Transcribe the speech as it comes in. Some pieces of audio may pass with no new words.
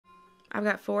I've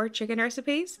got 4 chicken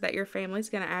recipes that your family's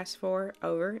going to ask for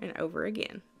over and over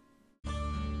again.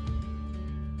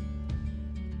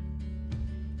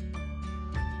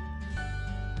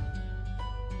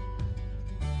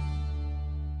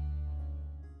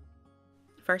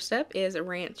 First up is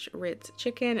Ranch Ritz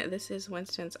Chicken. This is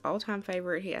Winston's all-time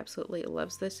favorite. He absolutely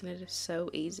loves this, and it is so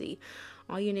easy.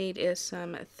 All you need is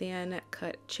some thin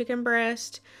cut chicken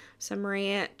breast, some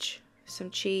ranch, some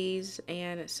cheese,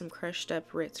 and some crushed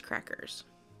up Ritz crackers.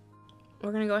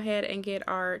 We're going to go ahead and get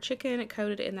our chicken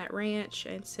coated in that ranch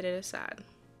and set it aside.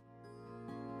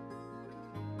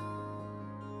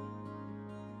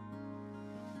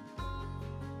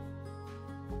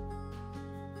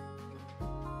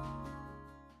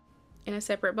 In a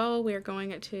separate bowl, we are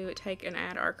going to take and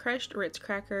add our crushed Ritz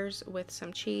crackers with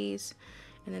some cheese,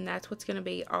 and then that's what's going to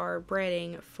be our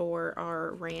breading for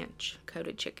our ranch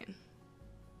coated chicken.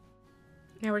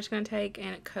 Now we're just going to take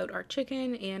and coat our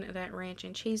chicken in that ranch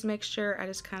and cheese mixture. I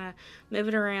just kind of move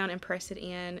it around and press it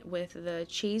in. With the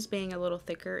cheese being a little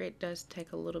thicker, it does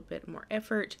take a little bit more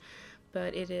effort,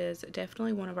 but it is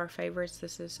definitely one of our favorites.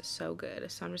 This is so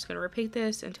good. So I'm just going to repeat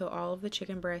this until all of the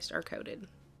chicken breasts are coated.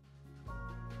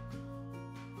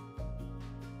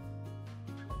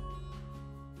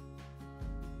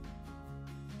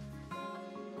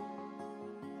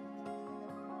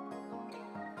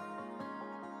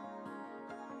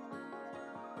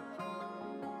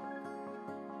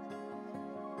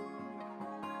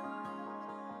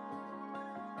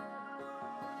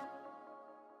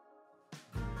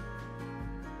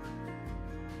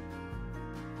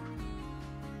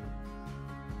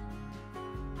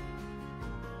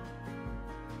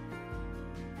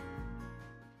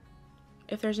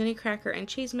 If there's any cracker and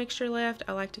cheese mixture left,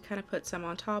 I like to kind of put some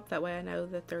on top. That way I know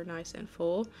that they're nice and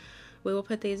full. We will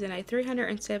put these in a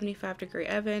 375-degree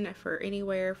oven for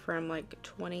anywhere from like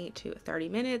 20 to 30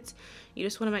 minutes. You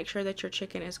just want to make sure that your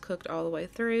chicken is cooked all the way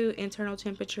through. Internal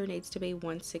temperature needs to be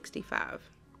 165.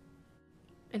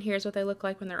 And here's what they look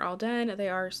like when they're all done. They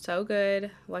are so good.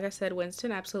 Like I said,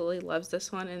 Winston absolutely loves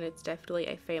this one, and it's definitely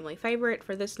a family favorite.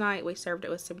 For this night, we served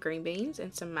it with some green beans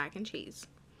and some mac and cheese.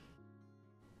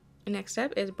 Next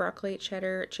up is broccoli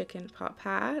cheddar chicken pot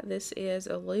pie. This is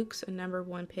Luke's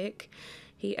 #1 pick.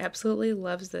 He absolutely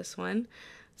loves this one.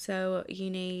 So you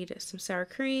need some sour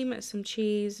cream, some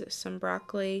cheese, some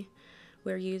broccoli.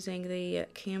 We're using the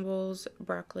Campbell's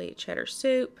broccoli cheddar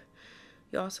soup.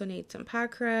 You also need some pie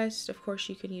crust. Of course,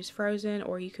 you can use frozen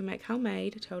or you can make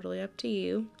homemade, totally up to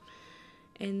you.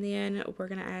 And then we're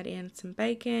going to add in some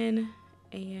bacon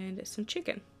and some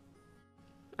chicken.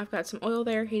 I've got some oil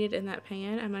there heated in that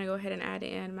pan. I'm going to go ahead and add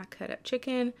in my cut up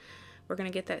chicken. We're going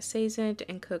to get that seasoned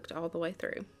and cooked all the way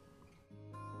through.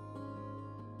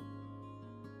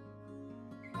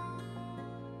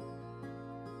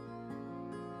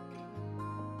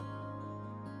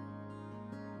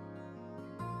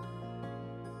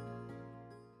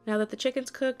 Now that the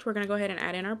chicken's cooked, we're going to go ahead and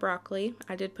add in our broccoli.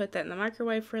 I did put that in the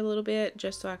microwave for a little bit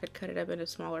just so I could cut it up into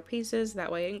smaller pieces.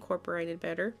 That way it incorporated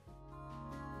better.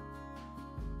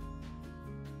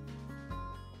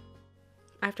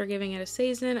 After giving it a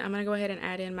season, I'm going to go ahead and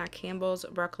add in my Campbell's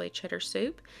broccoli cheddar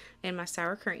soup and my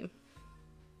sour cream.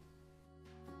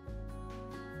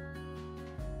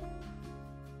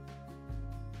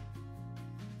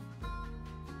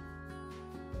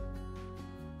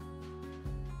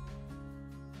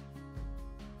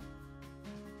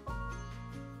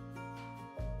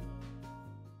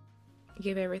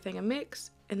 Give everything a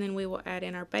mix, and then we will add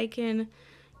in our bacon,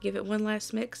 give it one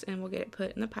last mix, and we'll get it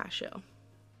put in the pie shell.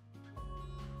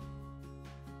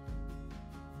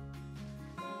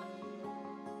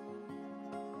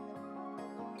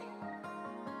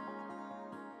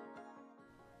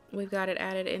 We've got it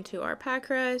added into our pie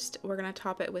crust. We're going to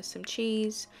top it with some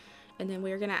cheese, and then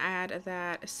we're going to add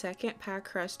that second pie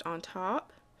crust on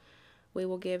top. We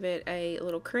will give it a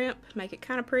little crimp, make it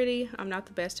kind of pretty. I'm not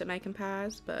the best at making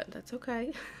pies, but that's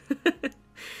okay.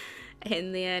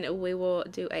 And then we will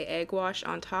do an egg wash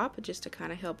on top just to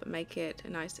kind of help make it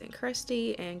nice and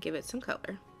crusty and give it some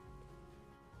color.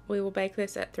 We will bake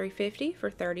this at 350 for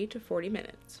 30 to 40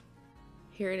 minutes.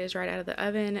 Here it is right out of the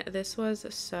oven. This was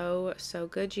so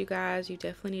good, you guys. You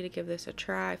definitely need to give this a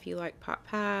try if you like pot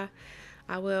pie.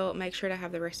 I will make sure to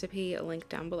have the recipe linked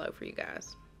down below for you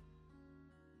guys.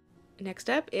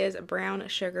 Next up is brown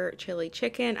sugar chili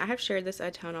chicken. I have shared this a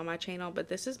ton on my channel, but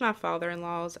this is my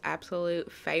father-in-law's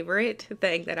absolute favorite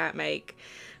thing that I make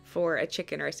for a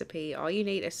chicken recipe. All you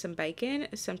need is some bacon,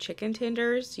 some chicken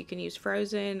tenders. You can use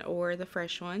frozen or the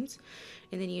fresh ones.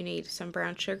 And then you need some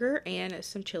brown sugar and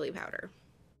some chili powder.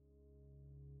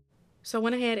 So I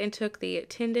went ahead and took the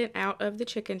tendon out of the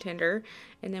chicken tender,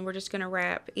 and then we're just going to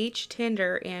wrap each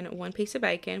tender in one piece of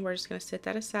bacon. We're just going to set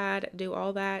that aside, do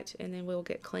all that, and then we'll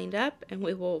get cleaned up and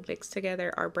we will mix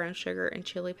together our brown sugar and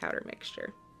chili powder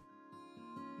mixture.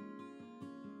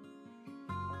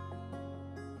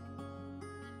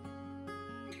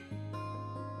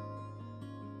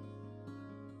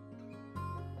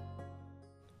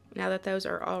 Now that those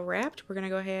are all wrapped, we're going to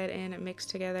go ahead and mix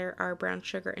together our brown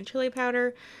sugar and chili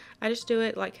powder. I just do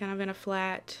it like kind of in a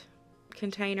flat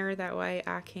container, that way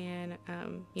I can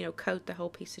coat the whole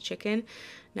piece of chicken.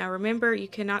 Now remember, you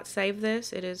cannot save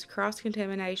this. It is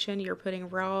cross-contamination. You're putting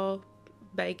raw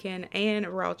bacon and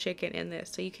raw chicken in this,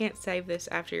 so you can't save this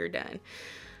after you're done.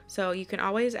 So you can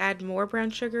always add more brown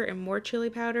sugar and more chili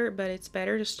powder, but it's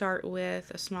better to start with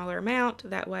a smaller amount.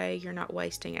 That way you're not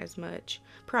wasting as much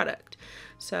product.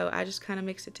 So I just kind of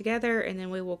mix it together, and then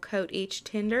we will coat each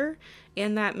tender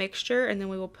in that mixture, and then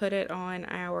we will put it on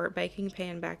our baking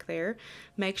pan back there.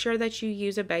 Make sure that you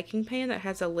use a baking pan that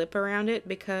has a lip around it,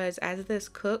 because as this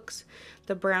cooks,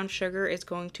 the brown sugar is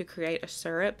going to create a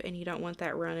syrup, and you don't want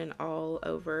that running all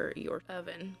over your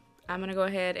oven. I'm going to go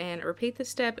ahead and repeat this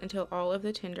step until all of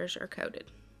the tenders are coated.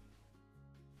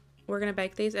 We're going to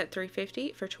bake these at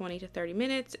 350 for 20 to 30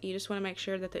 minutes. You just want to make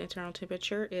sure that the internal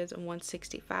temperature is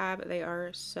 165. They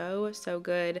are so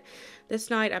good. This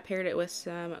night I paired it with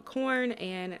some corn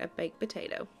and a baked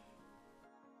potato.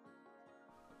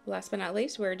 Last but not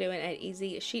least, we're doing an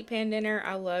easy sheet pan dinner.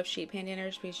 I love sheet pan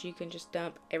dinners because you can just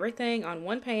dump everything on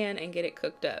one pan and get it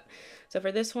cooked up. So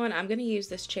for this one, I'm going to use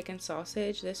this chicken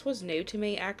sausage. This was new to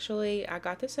me, actually. I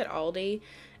got this at Aldi,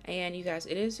 and you guys,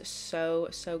 it is so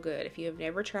good. If you have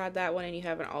never tried that one and you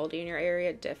have an Aldi in your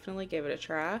area, definitely give it a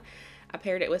try. I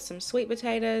paired it with some sweet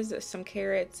potatoes, some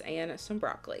carrots, and some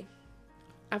broccoli.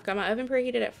 I've got my oven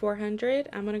preheated at 400.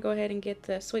 I'm going to go ahead and get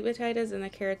the sweet potatoes and the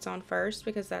carrots on first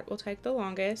because that will take the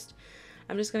longest.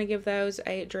 I'm just going to give those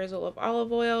a drizzle of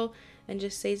olive oil and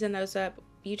just season those up.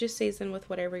 You just season with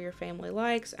whatever your family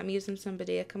likes. I'm using some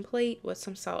Badia Complete with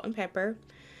some salt and pepper.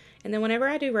 And then whenever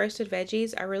I do roasted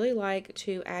veggies, I really like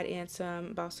to add in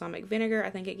some balsamic vinegar. I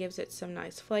think it gives it some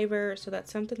nice flavor, so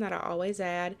that's something that I always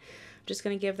add. I'm just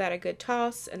going to give that a good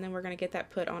toss, and then we're going to get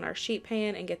that put on our sheet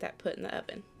pan and get that put in the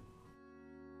oven.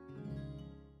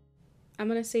 I'm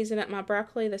going to season up my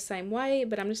broccoli the same way,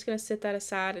 but I'm just going to set that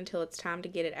aside until it's time to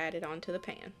get it added onto the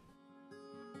pan.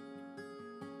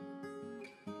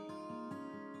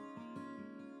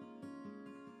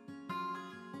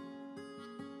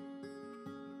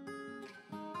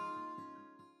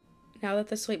 Now that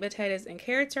the sweet potatoes and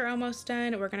carrots are almost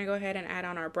done, we're going to go ahead and add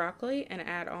on our broccoli and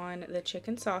add on the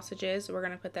chicken sausages. We're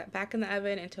going to put that back in the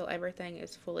oven until everything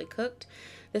is fully cooked.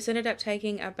 This ended up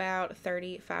taking about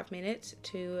 35 minutes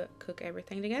to cook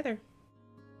everything together.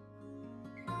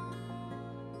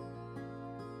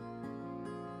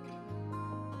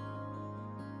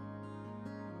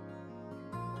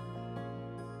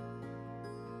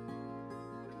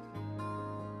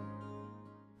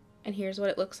 And here's what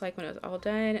it looks like when it was all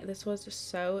done. This was just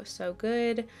so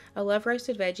good. I love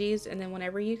roasted veggies, and then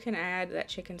whenever you can add that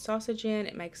chicken sausage in,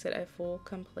 it makes it a full,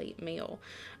 complete meal.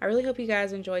 I really hope you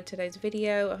guys enjoyed today's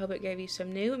video. I hope it gave you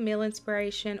some new meal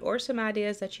inspiration or some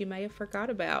ideas that you may have forgot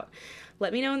about.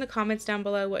 Let me know in the comments down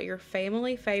below what your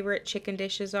family favorite chicken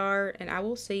dishes are, and I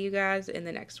will see you guys in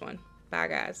the next one. Bye,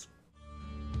 guys.